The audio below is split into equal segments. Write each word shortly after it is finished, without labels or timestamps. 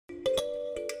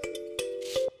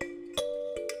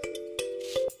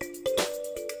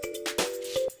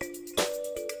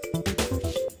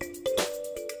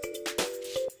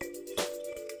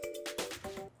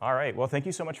right, well, thank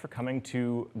you so much for coming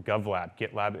to GovLab,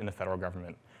 GitLab in the federal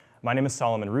government. My name is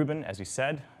Solomon Rubin, as you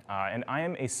said, and I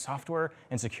am a software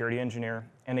and security engineer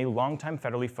and a longtime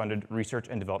federally funded Research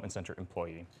and Development Center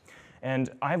employee. And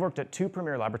I've worked at two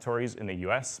premier laboratories in the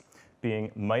US,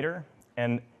 being Mitre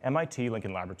and MIT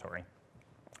Lincoln Laboratory.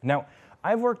 Now,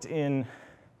 I've worked in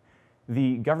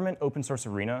the government open source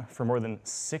arena for more than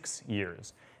 6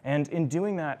 years. And in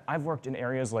doing that, I've worked in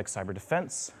areas like cyber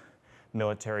defense,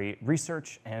 military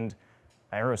research, and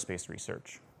aerospace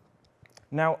research.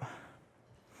 Now,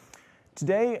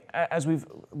 today, as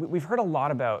we've heard a lot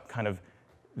about kind of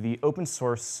the open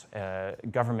source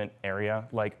government area,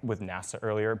 like with NASA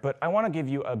earlier, but I want to give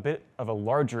you a bit of a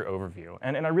larger overview.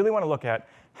 And I really want to look at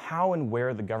how and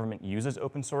where the government uses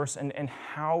open source and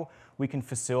how we can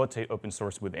facilitate open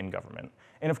source within government.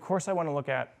 And of course, I want to look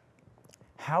at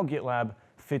how GitLab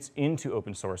fits into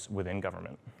open source within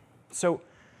government. So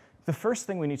the first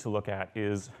thing we need to look at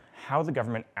is how the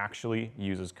government actually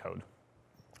uses code.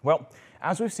 Well,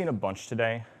 as we've seen a bunch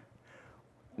today,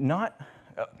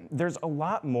 there's a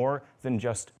lot more than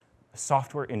just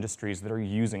software industries that are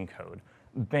using code.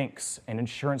 Banks and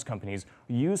insurance companies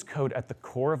use code at the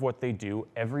core of what they do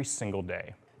every single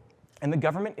day. And the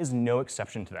government is no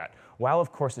exception to that. While,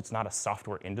 of course, it's not a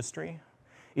software industry,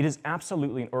 it is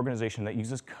absolutely an organization that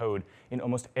uses code in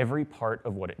almost every part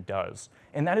of what it does.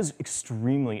 And that is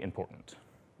extremely important.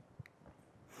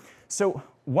 So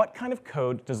what kind of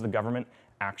code does the government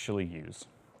actually use?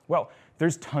 Well,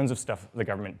 there's tons of stuff the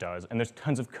government does, and there's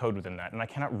tons of code within that, and I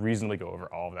cannot reasonably go over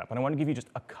all of that, but I want to give you just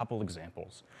a couple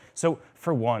examples. So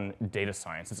for one, data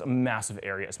science. It's a massive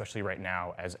area, especially right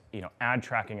now, as ad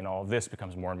tracking and all of this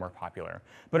becomes more and more popular.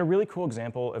 But a really cool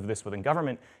example of this within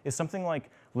government is something like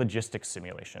logistics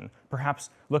simulation, perhaps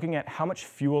looking at how much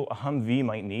fuel a Humvee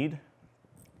might need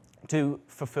to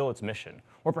fulfill its mission,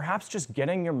 or perhaps just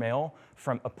getting your mail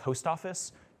from a post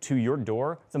office to your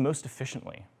door the most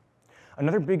efficiently.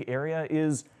 Another big area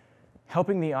is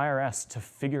helping the IRS to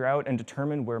figure out and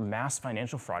determine where mass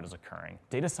financial fraud is occurring.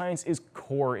 Data science is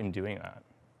core in doing that.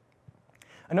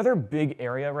 Another big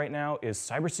area right now is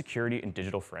cybersecurity and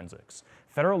digital forensics.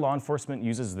 Federal law enforcement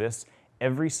uses this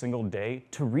every single day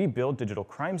to rebuild digital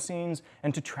crime scenes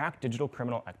and to track digital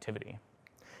criminal activity.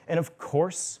 And of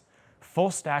course, full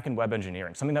stack and web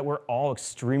engineering, something that we're all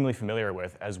extremely familiar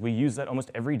with as we use that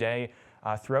almost every day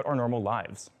throughout our normal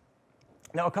lives.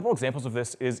 Now, a couple examples of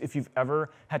this is if you've ever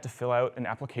had to fill out an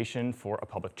application for a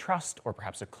public trust or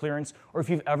perhaps a clearance, or if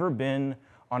you've ever been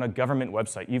on a government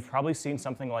website, you've probably seen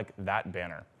something like that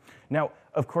banner. Now,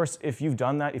 of course, if you've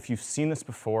done that, if you've seen this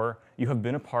before, you have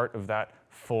been a part of that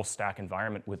full stack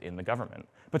environment within the government.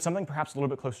 But something perhaps a little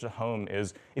bit closer to home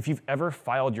is if you've ever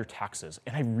filed your taxes,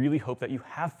 and I really hope that you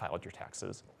have filed your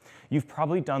taxes, you've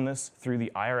probably done this through the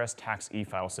IRS tax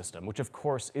e-file system, which of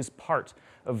course is part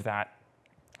of that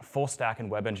full stack and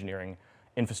web engineering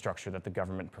infrastructure that the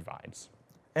government provides.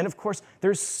 And of course,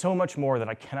 there's so much more that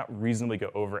I cannot reasonably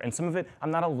go over, and some of it I'm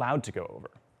not allowed to go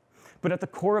over. But at the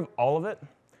core of all of it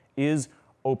is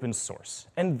open source.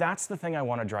 And that's the thing I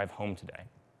want to drive home today,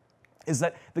 is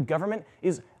that the government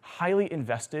is highly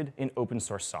invested in open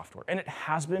source software, and it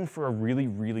has been for a really,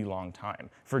 really long time,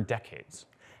 for decades.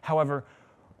 However,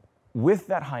 with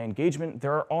that high engagement,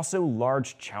 there are also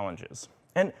large challenges.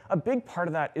 And a big part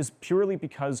of that is purely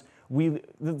because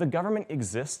the government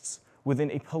exists within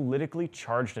a politically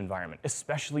charged environment,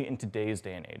 especially in today's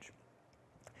day and age.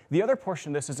 The other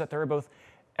portion of this is that there are both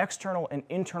external and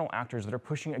internal actors that are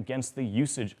pushing against the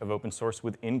usage of open source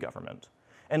within government.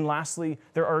 And lastly,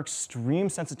 there are extreme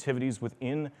sensitivities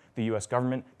within the US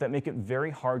government that make it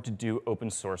very hard to do open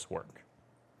source work.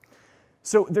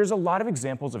 So there's a lot of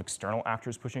examples of external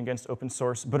actors pushing against open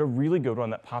source, but a really good one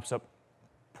that pops up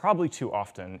probably too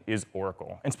often is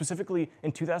Oracle. And specifically,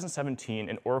 in 2017,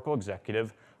 an Oracle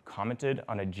executive commented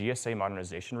on a GSA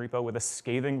modernization repo with a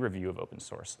scathing review of open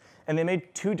source. And they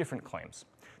made two different claims.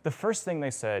 The first thing they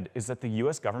said is that the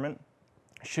US government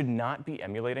should not be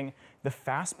emulating the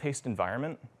fast-paced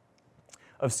environment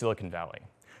of Silicon Valley.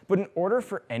 But in order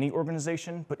for any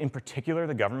organization, but in particular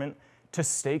the government, to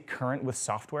stay current with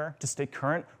software, to stay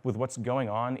current with what's going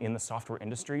on in the software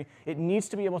industry, it needs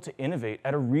to be able to innovate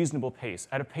at a reasonable pace,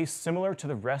 at a pace similar to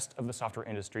the rest of the software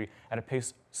industry, at a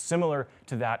pace similar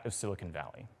to that of Silicon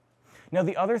Valley. Now,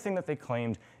 the other thing that they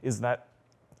claimed is that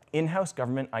in-house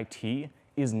government IT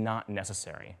is not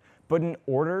necessary. But in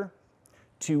order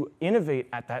to innovate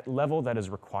at that level that is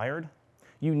required,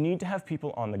 you need to have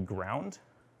people on the ground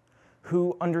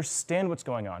who understand what's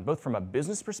going on, both from a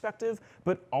business perspective,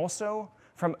 but also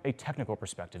from a technical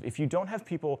perspective. If you don't have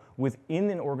people within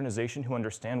an organization who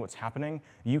understand what's happening,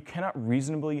 you cannot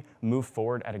reasonably move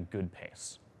forward at a good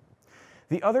pace.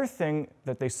 The other thing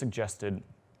that they suggested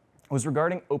was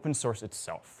regarding open source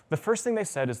itself. The first thing they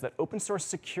said is that open source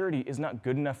security is not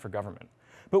good enough for government.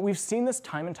 But we've seen this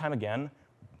time and time again,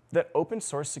 that open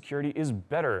source security is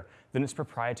better than its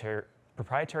proprietary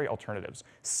alternatives,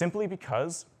 simply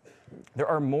because there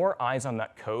are more eyes on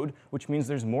that code, which means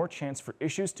there's more chance for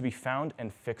issues to be found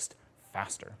and fixed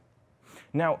faster.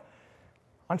 Now,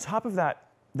 on top of that,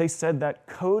 they said that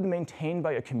code maintained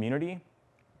by a community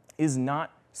is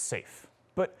not safe.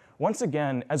 But once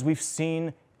again, as we've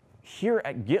seen here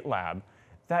at GitLab,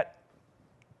 that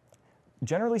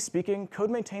generally speaking, code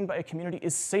maintained by a community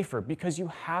is safer because you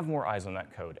have more eyes on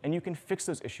that code and you can fix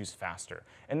those issues faster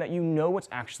and that you know what's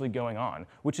actually going on,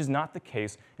 which is not the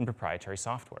case in proprietary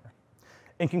software.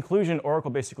 In conclusion,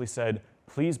 Oracle basically said,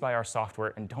 please buy our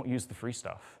software and don't use the free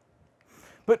stuff.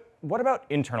 But what about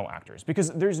internal actors?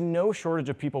 Because there's no shortage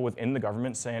of people within the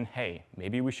government saying, hey,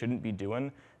 maybe we shouldn't be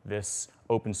doing this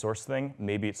open source thing,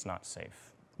 maybe it's not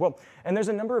safe. Well, and there's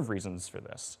a number of reasons for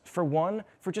this. For one,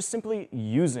 for just simply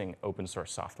using open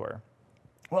source software.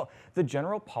 Well, the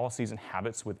general policies and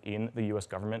habits within the US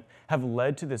government have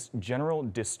led to this general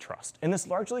distrust. And this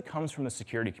largely comes from the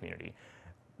security community.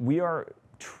 We are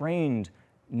trained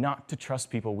not to trust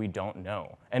people we don't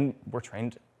know. And we're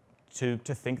trained to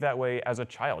think that way as a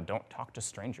child. Don't talk to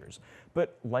strangers.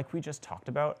 But like we just talked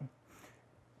about,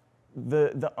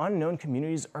 the unknown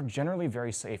communities are generally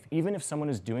very safe. Even if someone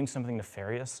is doing something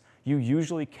nefarious, you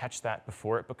usually catch that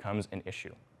before it becomes an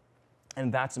issue.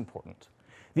 And that's important.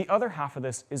 The other half of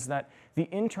this is that the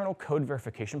internal code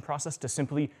verification process to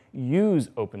simply use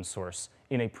open source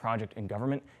in a project in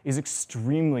government is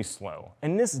extremely slow.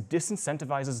 And this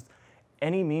disincentivizes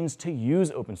any means to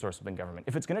use open source within government.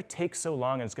 If it's going to take so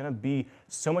long and it's going to be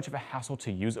so much of a hassle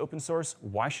to use open source,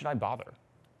 why should I bother?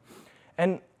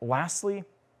 And lastly,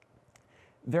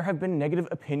 there have been negative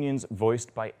opinions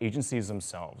voiced by agencies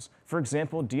themselves. For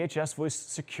example, DHS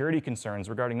voiced security concerns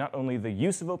regarding not only the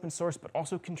use of open source, but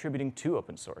also contributing to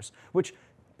open source, which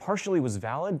partially was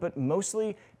valid, but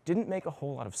mostly didn't make a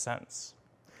whole lot of sense.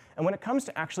 And when it comes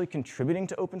to actually contributing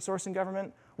to open source in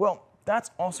government, well,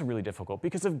 that's also really difficult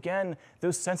because, again,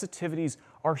 those sensitivities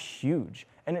are huge.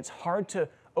 And it's hard to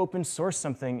open source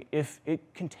something if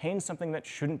it contains something that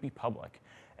shouldn't be public.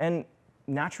 And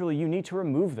naturally, you need to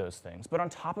remove those things. But on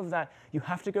top of that, you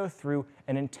have to go through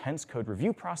an intense code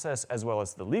review process as well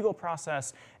as the legal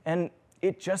process. And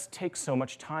it just takes so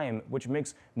much time, which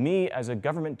makes me as a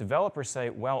government developer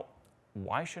say, well,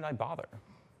 why should I bother?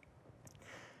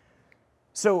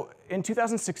 So in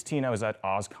 2016, I was at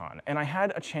OSCON, and I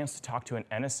had a chance to talk to an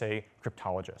NSA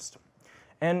cryptologist.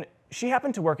 And she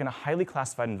happened to work in a highly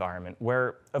classified environment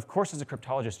where, of course, as a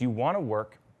cryptologist, you want to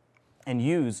work and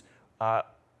use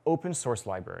open source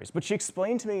libraries. But she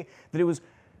explained to me that it was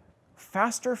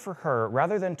faster for her,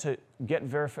 rather than to get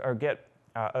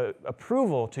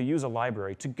approval to use a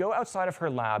library, to go outside of her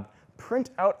lab, print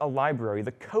out a library,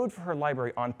 the code for her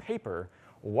library on paper,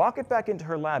 walk it back into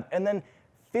her lab, and then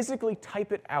physically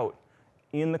type it out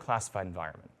in the classified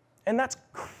environment. And that's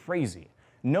crazy.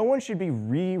 No one should be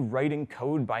rewriting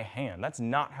code by hand. That's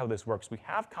not how this works. We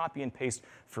have copy and paste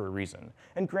for a reason.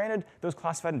 And granted, those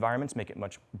classified environments make it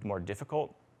much more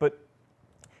difficult, but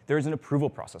there is an approval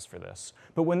process for this.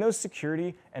 But when those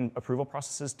security and approval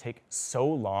processes take so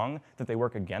long that they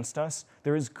work against us,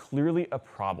 there is clearly a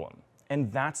problem,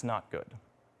 and that's not good.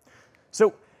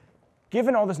 So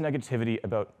given all this negativity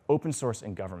about open source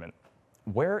in government,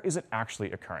 where is it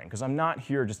actually occurring? Because I'm not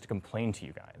here just to complain to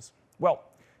you guys. Well,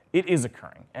 it is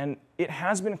occurring, and it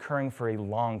has been occurring for a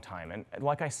long time, and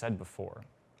like I said before.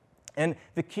 And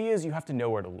the key is you have to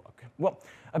know where to look. Well,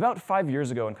 about 5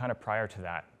 years ago and kind of prior to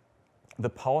that, the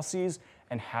policies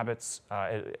and habits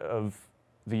of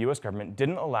the US government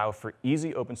didn't allow for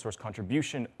easy open source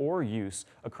contribution or use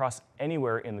across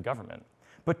anywhere in the government.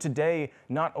 But today,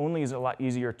 not only is it a lot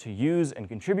easier to use and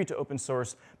contribute to open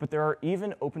source, but there are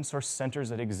even open source centers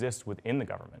that exist within the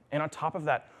government. And on top of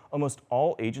that, almost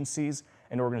all agencies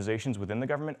and organizations within the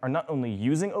government are not only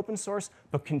using open source,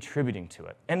 but contributing to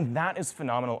it. And that is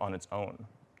phenomenal on its own.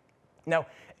 Now,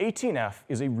 18F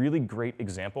is a really great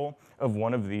example of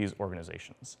one of these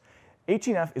organizations.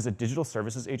 18F is a digital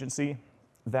services agency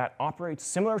that operates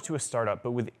similar to a startup,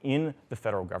 but within the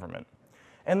federal government.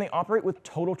 And they operate with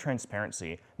total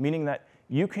transparency, meaning that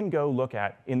you can go look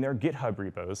at, in their GitHub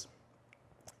repos,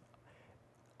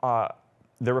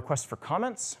 their requests for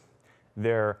comments,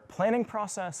 their planning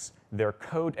process, their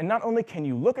code, and not only can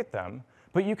you look at them,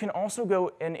 but you can also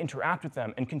go and interact with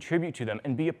them and contribute to them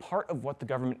and be a part of what the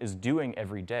government is doing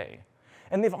every day.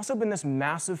 And they've also been this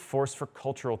massive force for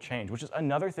cultural change, which is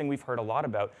another thing we've heard a lot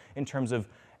about in terms of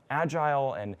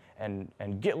Agile and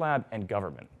GitLab and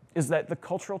government, is that the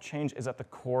cultural change is at the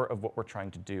core of what we're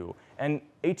trying to do. And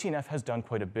AT&F has done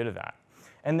quite a bit of that.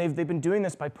 And they've been doing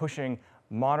this by pushing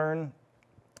modern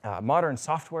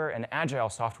software and agile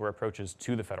software approaches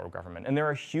to the federal government. And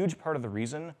they're a huge part of the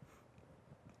reason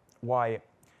why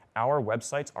our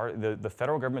websites, the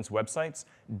federal government's websites,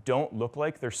 don't look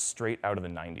like they're straight out of the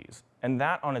 90s. And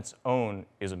that on its own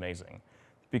is amazing,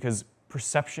 because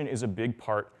perception is a big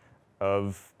part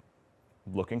of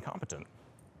looking competent.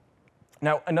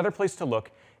 Now, another place to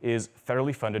look is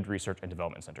federally funded research and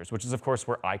development centers, which is, of course,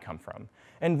 where I come from.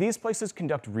 And these places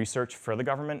conduct research for the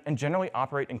government and generally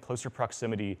operate in closer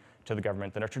proximity to the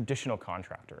government than a traditional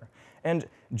contractor. And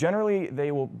generally,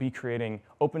 they will be creating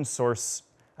open source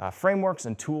frameworks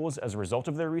and tools as a result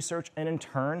of their research, and in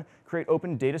turn, create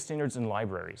open data standards and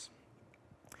libraries.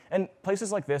 And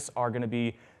places like this are going to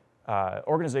be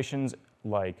organizations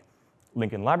like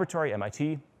Lincoln Laboratory,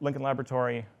 MIT Lincoln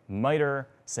Laboratory, Mitre,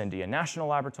 Sandia National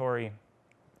Laboratory,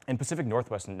 and Pacific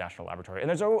Northwest National Laboratory. And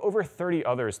there's over 30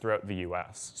 others throughout the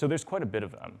US, so there's quite a bit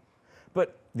of them.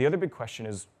 But the other big question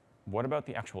is, what about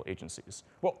the actual agencies?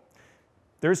 Well,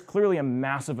 there's clearly a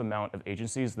massive amount of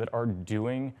agencies that are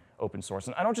doing open source.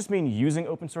 And I don't just mean using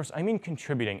open source, I mean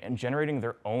contributing and generating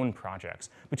their own projects.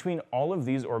 Between all of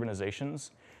these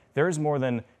organizations, there is more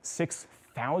than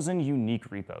 6,000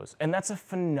 unique repos. And that's a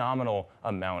phenomenal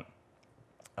amount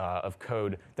of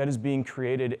code that is being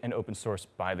created and open sourced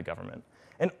by the government.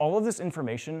 And all of this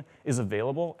information is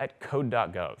available at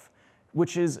code.gov,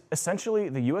 which is essentially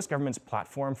the US government's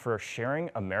platform for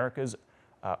sharing America's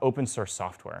open source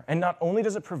software. And not only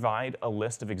does it provide a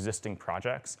list of existing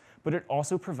projects, but it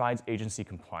also provides agency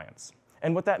compliance.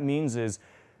 And what that means is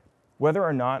whether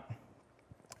or not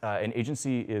an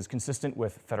agency is consistent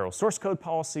with federal source code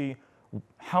policy,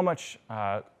 how much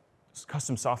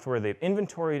custom software they've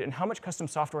inventoried, and how much custom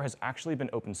software has actually been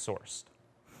open sourced.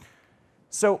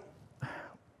 So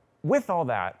with all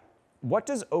that, what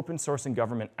does open source in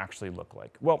government actually look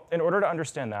like? Well, in order to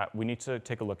understand that, we need to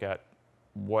take a look at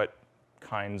what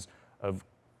kinds of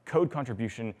code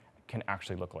contribution can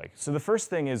actually look like. So the first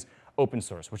thing is open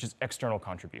source, which is external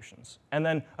contributions. And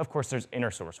then, of course, there's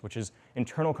Innersource, which is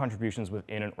internal contributions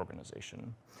within an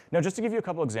organization. Now, just to give you a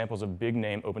couple examples of big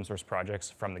name open source projects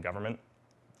from the government,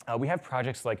 we have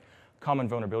projects like Common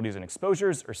Vulnerabilities and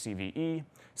Exposures, or CVE,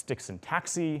 Stick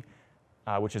Syntaxi,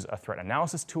 which is a threat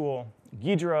analysis tool,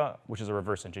 Ghidra, which is a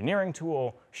reverse engineering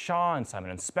tool, SHA and Simon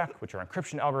and Spec, which are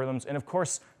encryption algorithms, and of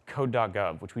course,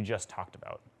 code.gov, which we just talked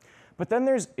about. But then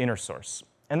there's Innersource,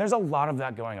 and there's a lot of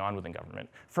that going on within government.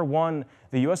 For one,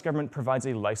 the US government provides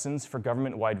a license for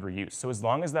government-wide reuse. So as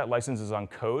long as that license is on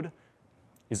code,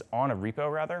 is on a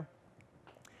repo rather,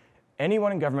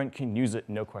 anyone in government can use it,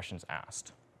 no questions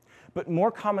asked. But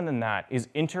more common than that is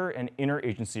inter and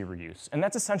interagency reuse. And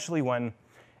that's essentially when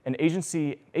an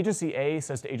agency A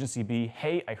says to agency B,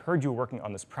 hey, I heard you were working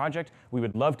on this project. We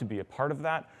would love to be a part of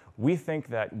that. We think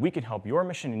that we can help your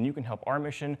mission and you can help our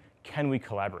mission. Can we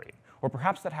collaborate? Or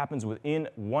perhaps that happens within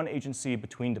one agency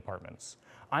between departments.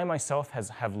 I myself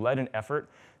have led an effort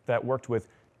that worked with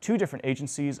 2 different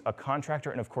agencies, a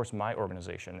contractor, and of course my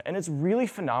organization. And it's really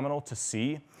phenomenal to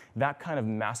see that kind of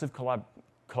massive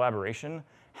collaboration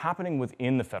happening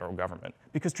within the federal government.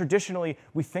 Because traditionally,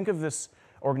 we think of this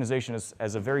organization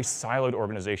as a very siloed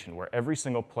organization where every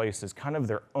single place is kind of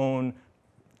their own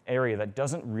area that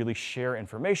doesn't really share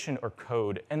information or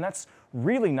code, and that's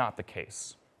really not the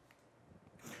case.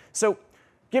 So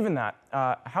given that,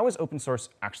 how is open source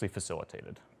actually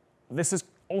facilitated? This is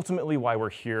ultimately why we're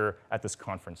here at this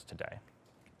conference today.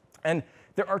 And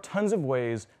there are tons of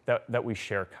ways that we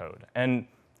share code, and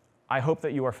I hope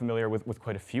that you are familiar with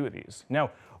quite a few of these.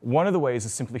 Now, one of the ways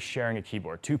is simply sharing a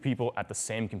keyboard, 2 people at the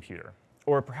same computer,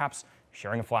 or perhaps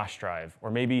sharing a flash drive, or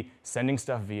maybe sending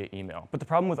stuff via email. But the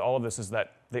problem with all of this is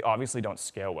that they obviously don't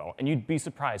scale well, and you'd be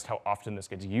surprised how often this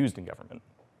gets used in government.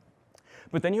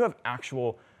 But then you have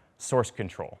actual source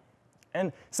control.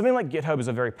 And something like GitHub is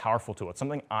a very powerful tool. It's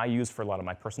something I use for a lot of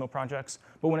my personal projects.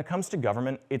 But when it comes to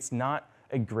government, it's not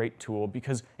a great tool,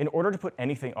 because in order to put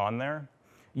anything on there,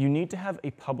 you need to have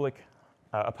a public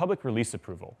release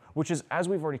approval, which is, as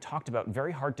we've already talked about,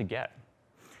 very hard to get.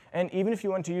 And even if you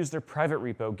want to use their private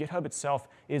repo, GitHub itself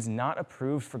is not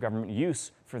approved for government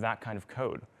use for that kind of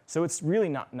code. So it's really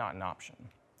not an option.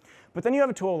 But then you have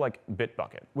a tool like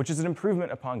Bitbucket, which is an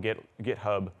improvement upon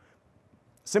GitHub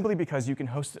simply because you can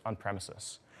host it on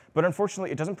premises. But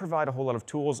unfortunately, it doesn't provide a whole lot of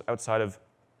tools outside of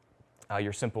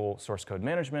your simple source code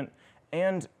management,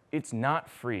 and it's not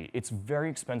free. It's very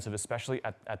expensive, especially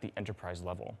at the enterprise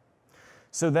level.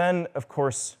 So then, of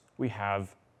course, we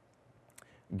have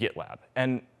GitLab.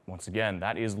 And once again,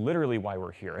 that is literally why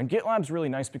we're here. And GitLab's really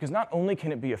nice because not only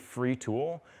can it be a free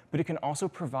tool, but it can also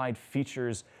provide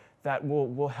features that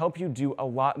will help you do a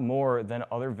lot more than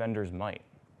other vendors might.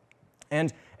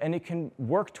 And it can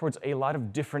work towards a lot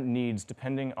of different needs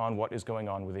depending on what is going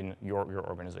on within your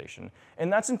organization.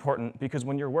 And that's important because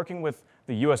when you're working with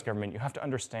the US government, you have to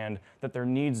understand that their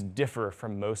needs differ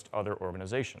from most other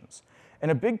organizations.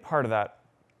 And a big part of that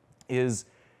is,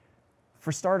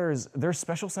 for starters, there's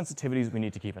special sensitivities we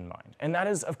need to keep in mind. And that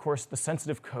is, of course, the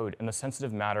sensitive code and the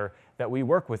sensitive matter that we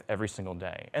work with every single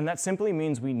day. And that simply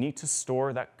means we need to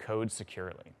store that code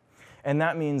securely. And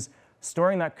that means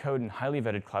storing that code in highly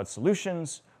vetted cloud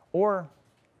solutions or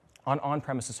on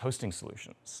on-premises hosting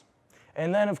solutions.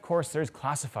 And then, of course, there's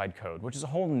classified code, which is a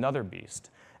whole nother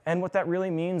beast. And what that really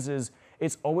means is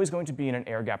it's always going to be in an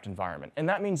air-gapped environment. And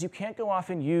that means you can't go off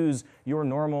and use your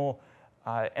normal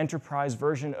enterprise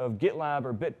version of GitLab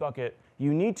or Bitbucket.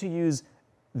 You need to use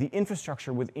the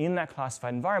infrastructure within that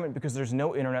classified environment because there's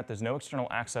no internet, there's no external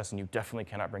access, and you definitely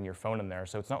cannot bring your phone in there.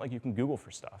 So it's not like you can Google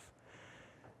for stuff.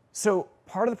 So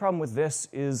part of the problem with this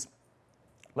is,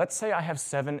 let's say I have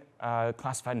 7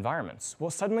 classified environments. Well,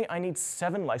 suddenly I need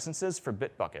 7 licenses for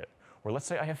Bitbucket. Or let's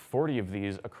say I have 40 of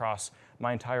these across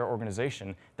my entire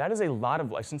organization. That is a lot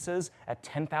of licenses at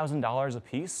 $10,000 a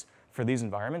piece for these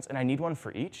environments, and I need one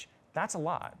for each. That's a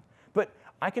lot. But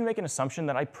I can make an assumption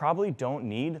that I probably don't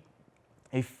need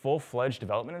a full-fledged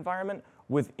development environment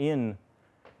within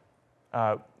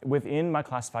my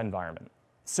classified environment.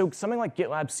 So something like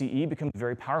GitLab CE becomes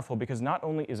very powerful because not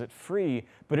only is it free,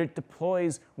 but it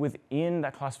deploys within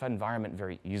that classified environment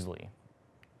very easily.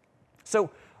 So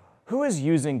who is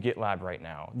using GitLab right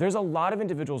now? There's a lot of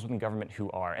individuals within government who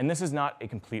are, and this is not a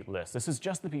complete list. This is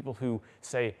just the people who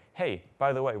say, hey,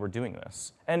 by the way, we're doing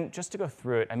this. And just to go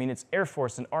through it, I mean, it's Air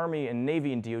Force and Army and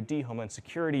Navy and DoD, Homeland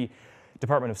Security,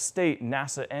 Department of State,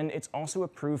 NASA, and it's also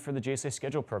approved for the JSA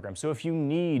Schedule program. So if you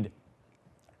need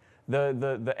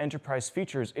the enterprise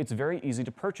features, it's very easy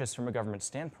to purchase from a government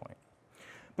standpoint.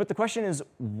 But the question is,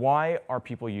 why are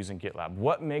people using GitLab?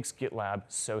 What makes GitLab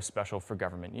so special for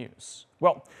government use?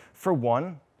 Well, for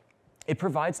one, it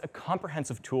provides a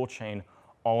comprehensive tool chain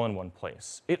all in one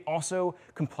place. It also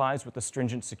complies with the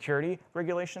stringent security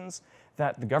regulations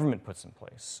that the government puts in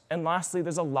place. And lastly,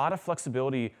 there's a lot of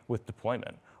flexibility with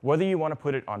deployment. Whether you want to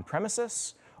put it on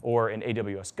premises, or in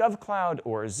AWS GovCloud,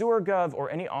 or Azure Gov,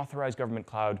 or any authorized government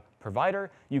cloud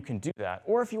provider, you can do that.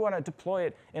 Or if you want to deploy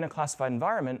it in a classified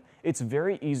environment, it's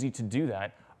very easy to do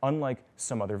that, unlike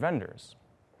some other vendors.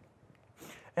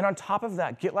 And on top of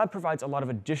that, GitLab provides a lot of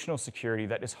additional security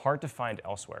that is hard to find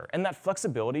elsewhere. And that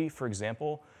flexibility, for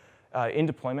example, in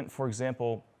deployment, for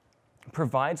example,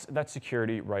 provides that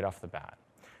security right off the bat.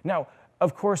 Now,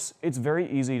 of course, it's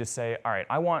very easy to say, all right,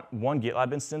 I want one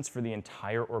GitLab instance for the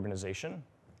entire organization.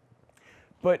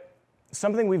 But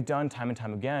something we've done time and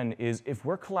time again is if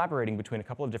we're collaborating between a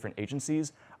couple of different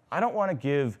agencies, I don't want to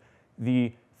give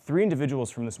the 3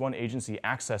 individuals from this one agency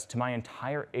access to my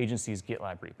entire agency's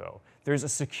GitLab repo. There's a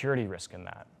security risk in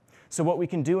that. So what we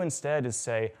can do instead is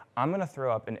say, I'm going to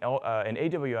throw up an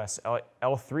AWS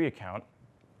L3 account,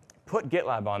 put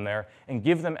GitLab on there, and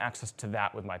give them access to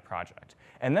that with my project.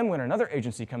 And then when another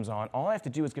agency comes on, all I have to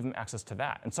do is give them access to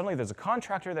that. And suddenly there's a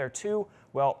contractor there too.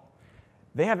 Well,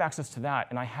 they have access to that,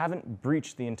 and I haven't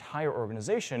breached the entire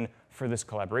organization for this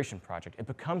collaboration project. It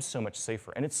becomes so much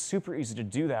safer, and it's super easy to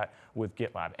do that with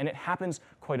GitLab. And it happens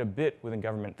quite a bit within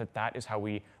government that is how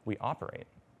we operate.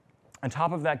 On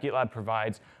top of that, GitLab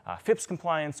provides FIPS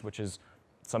compliance, which is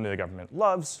something the government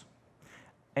loves.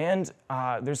 And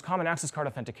there's Common Access Card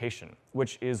authentication,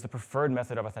 which is the preferred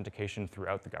method of authentication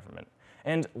throughout the government.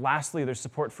 And lastly, there's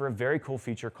support for a very cool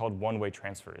feature called one-way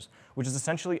transfers, which is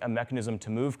essentially a mechanism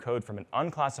to move code from an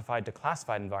unclassified to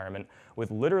classified environment with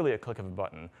literally a click of a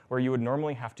button, where you would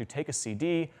normally have to take a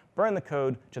CD, burn the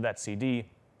code to that CD,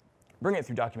 bring it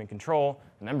through document control,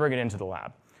 and then bring it into the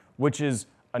lab, which is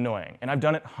annoying. And I've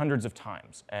done it hundreds of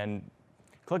times. And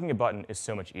clicking a button is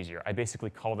so much easier. I basically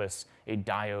call this a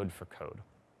diode for code.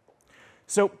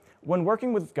 So when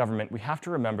working with government, we have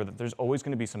to remember that there's always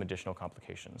going to be some additional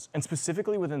complications. And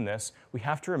specifically within this, we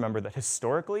have to remember that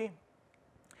historically,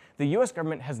 the US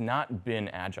government has not been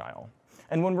agile.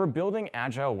 And when we're building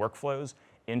agile workflows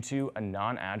into a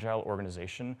non-agile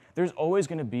organization, there's always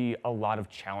going to be a lot of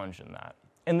challenge in that.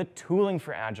 And the tooling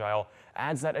for agile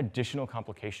adds that additional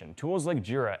complication. Tools like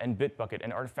Jira and Bitbucket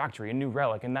and Artifactory and New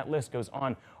Relic, and that list goes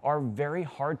on, are very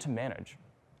hard to manage.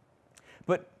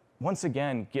 But once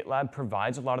again, GitLab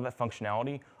provides a lot of that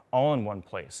functionality all in one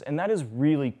place, and that is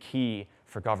really key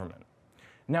for government.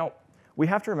 Now, we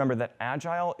have to remember that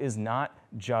Agile is not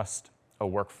just a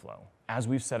workflow. as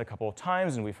we've said a couple of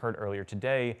times and we've heard earlier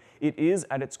today, it is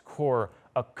at its core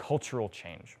a cultural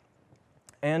change.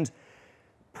 And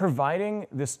providing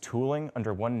this tooling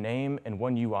under one name and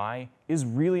one UI is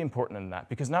really important in that,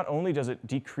 because not only does it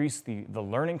decrease the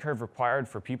learning curve required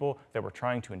for people that we're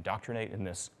trying to indoctrinate in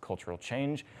this cultural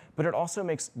change, but it also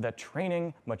makes the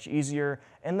training much easier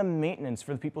and the maintenance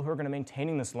for the people who are going to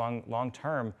maintaining this long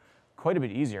term quite a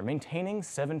bit easier. Maintaining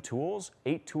 7 tools,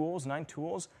 8 tools, 9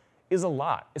 tools is a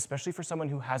lot, especially for someone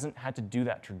who hasn't had to do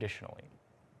that traditionally.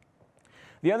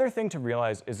 The other thing to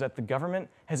realize is that the government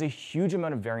has a huge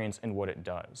amount of variance in what it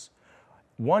does.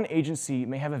 One agency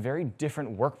may have a very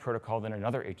different work protocol than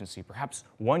another agency. Perhaps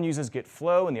one uses Git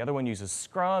Flow and the other one uses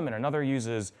Scrum and another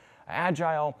uses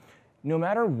Agile. No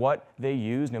matter what they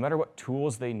use, no matter what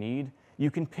tools they need, you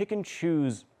can pick and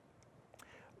choose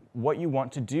what you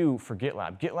want to do for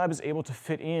GitLab. GitLab is able to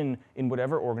fit in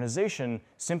whatever organization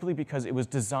simply because it was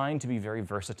designed to be very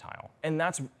versatile. And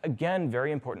that's, again,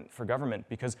 very important for government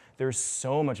because there's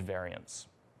so much variance.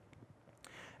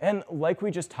 And like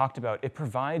we just talked about, it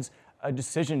provides a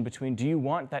decision between, do you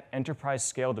want that enterprise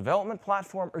scale development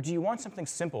platform, or do you want something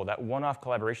simple, that one-off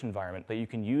collaboration environment that you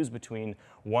can use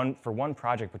for one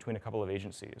project between a couple of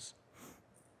agencies?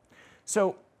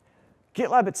 So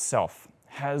GitLab itself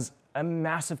has a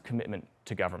massive commitment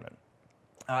to government.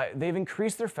 They've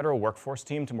increased their federal workforce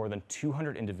team to more than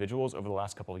 200 individuals over the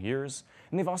last couple of years,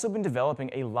 and they've also been developing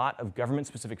a lot of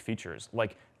government-specific features,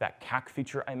 like that CAC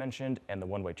feature I mentioned and the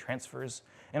one-way transfers.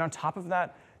 And on top of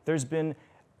that, there's been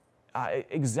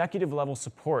executive-level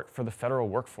support for the federal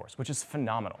workforce, which is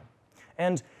phenomenal.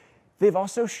 And they've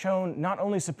also shown not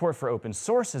only support for open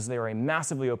source, as they are a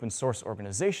massively open source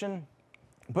organization,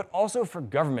 but also for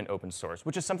government open source,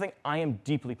 which is something I am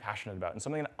deeply passionate about and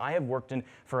something that I have worked in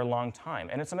for a long time.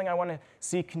 And it's something I want to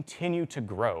see continue to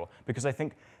grow, because I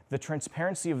think the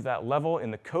transparency of that level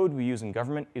in the code we use in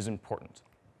government is important.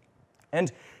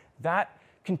 And that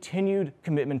continued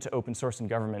commitment to open source in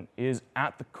government is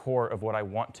at the core of what I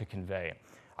want to convey.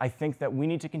 I think that we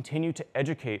need to continue to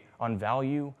educate on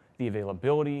value, the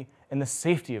availability, and the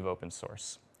safety of open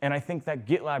source. And I think that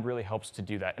GitLab really helps to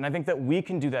do that. And I think that we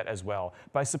can do that as well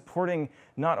by supporting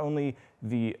not only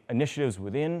the initiatives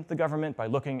within the government, by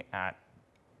looking at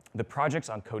the projects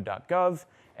on code.gov,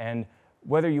 and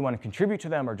whether you want to contribute to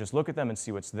them or just look at them and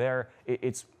see what's there,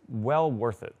 it's well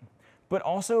worth it. But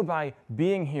also by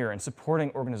being here and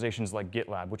supporting organizations like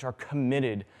GitLab, which are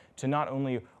committed to not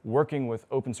only working with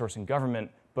open source in government,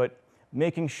 but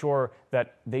making sure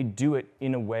that they do it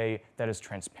in a way that is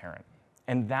transparent.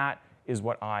 And that is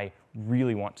what I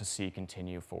really want to see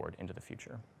continue forward into the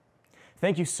future.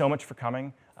 Thank you so much for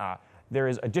coming. There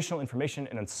is additional information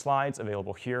and slides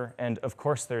available here. And of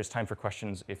course, there is time for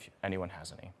questions if anyone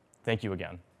has any. Thank you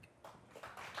again.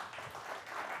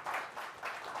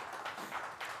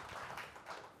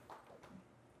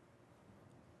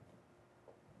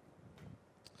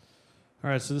 All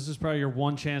right, so this is probably your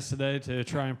one chance today to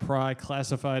try and pry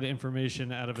classified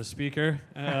information out of a speaker.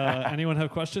 Anyone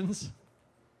have questions?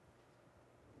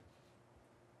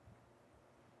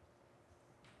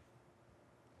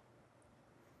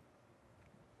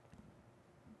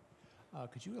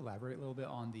 Could you elaborate a little bit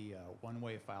on the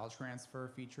one-way file transfer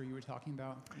feature you were talking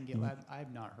about in GitLab? I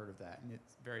have not heard of that, and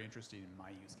it's very interesting in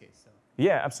my use case. So.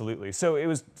 Yeah, absolutely. So it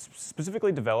was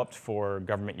specifically developed for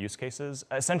government use cases.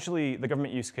 Essentially, the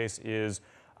government use case is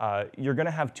you're going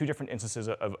to have 2 different instances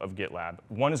of GitLab.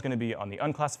 One is going to be on the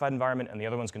unclassified environment, and the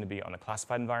other one's going to be on the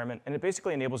classified environment. And it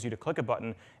basically enables you to click a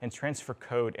button and transfer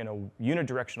code in a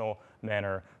unidirectional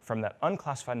manner from that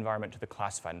unclassified environment to the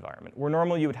classified environment, where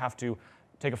normally you would have to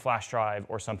take a flash drive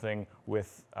or something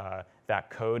with that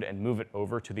code and move it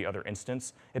over to the other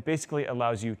instance. It basically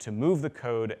allows you to move the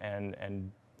code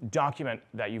and document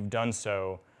that you've done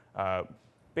so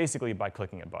basically by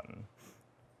clicking a button.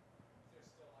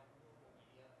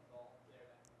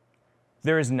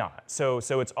 There is not. So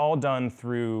it's all done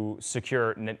through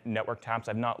secure network taps.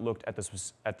 I've not looked at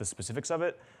the specifics of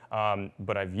it,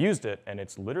 but I've used it, and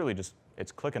it's literally just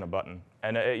clicking a button.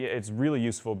 And it's really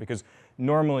useful because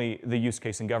normally the use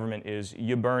case in government is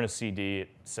you burn a CD, it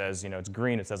says, it's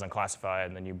green, it says unclassified,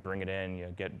 and then you bring it in,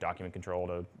 you get document control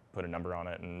to put a number on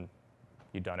it, and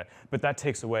you've done it. But that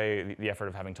takes away the effort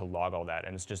of having to log all that,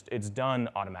 and it's done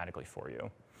automatically for you.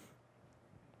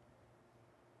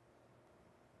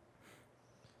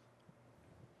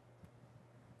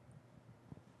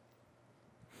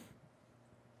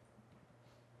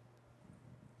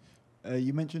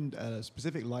 You mentioned a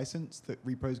specific license that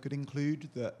repos could include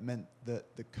that meant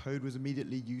that the code was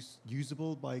immediately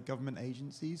usable by government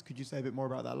agencies. Could you say a bit more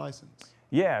about that license?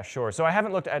 Yeah, sure. So I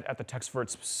haven't looked at the text for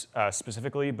it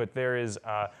specifically, but there is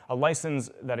a license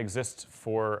that exists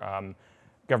for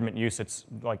government use. It's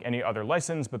like any other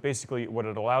license, but basically what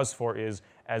it allows for is,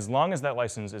 as long as that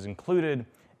license is included,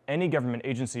 any government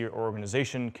agency or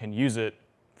organization can use it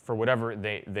for whatever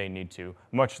they need to.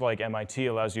 Much like MIT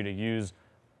allows you to use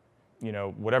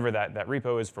whatever that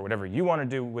repo is for whatever you want to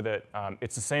do with it.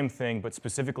 It's the same thing, but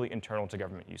specifically internal to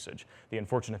government usage. The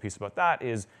unfortunate piece about that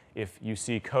is if you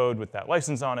see code with that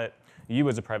license on it, you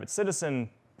as a private citizen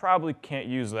probably can't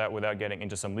use that without getting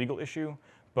into some legal issue.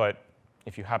 But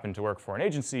if you happen to work for an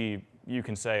agency, you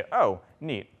can say, oh,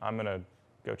 neat, I'm going to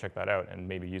go check that out and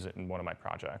maybe use it in one of my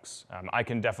projects. I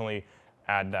can definitely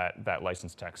add that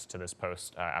license text to this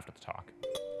post after the talk.